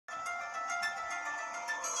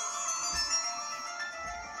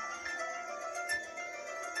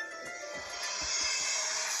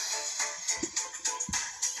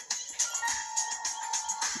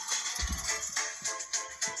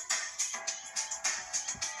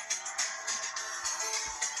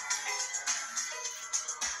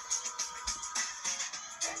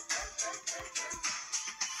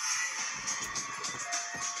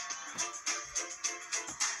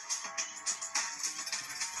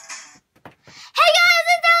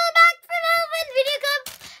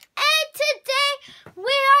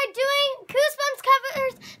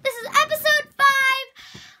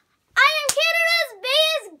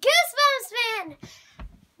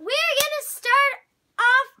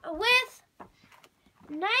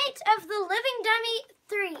of the Living Dummy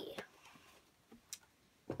 3.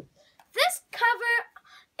 This cover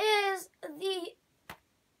is the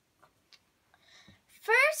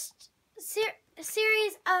first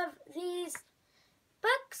series of these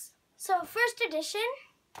books. So first edition.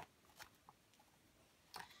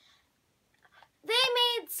 They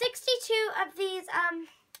made 62 of these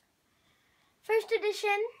first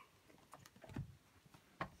edition.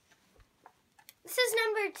 This is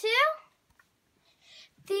number 2.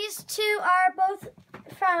 These two are both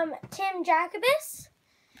from Tim Jacobus.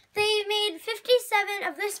 They made 57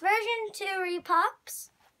 of this version to repops.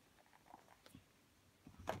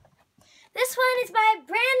 This one is by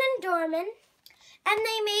Brandon Dorman, and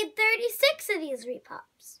they made 36 of these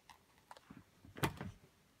repops.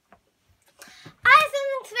 I have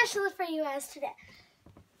something special for you guys today.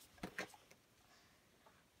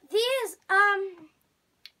 These,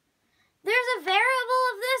 there's a variable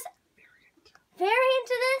of this, variant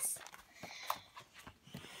of this,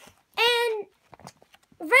 and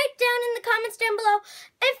write down in the comments down below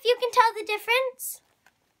if you can tell the difference.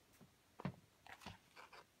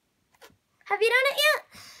 Have you done it yet?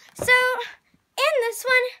 So, in this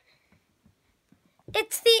one,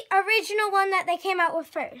 it's the original one that they came out with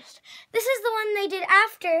first. This is the one they did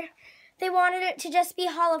after they wanted it to just be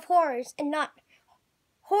Hall of Horrors and not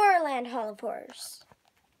Horrorland Hall of Horrors.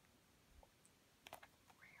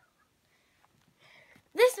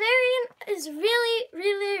 This variant is really,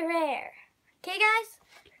 really rare. Okay, guys?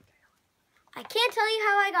 I can't tell you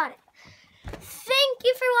how I got it. Thank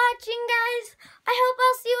you for watching, guys. I hope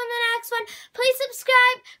I'll see you in the next one.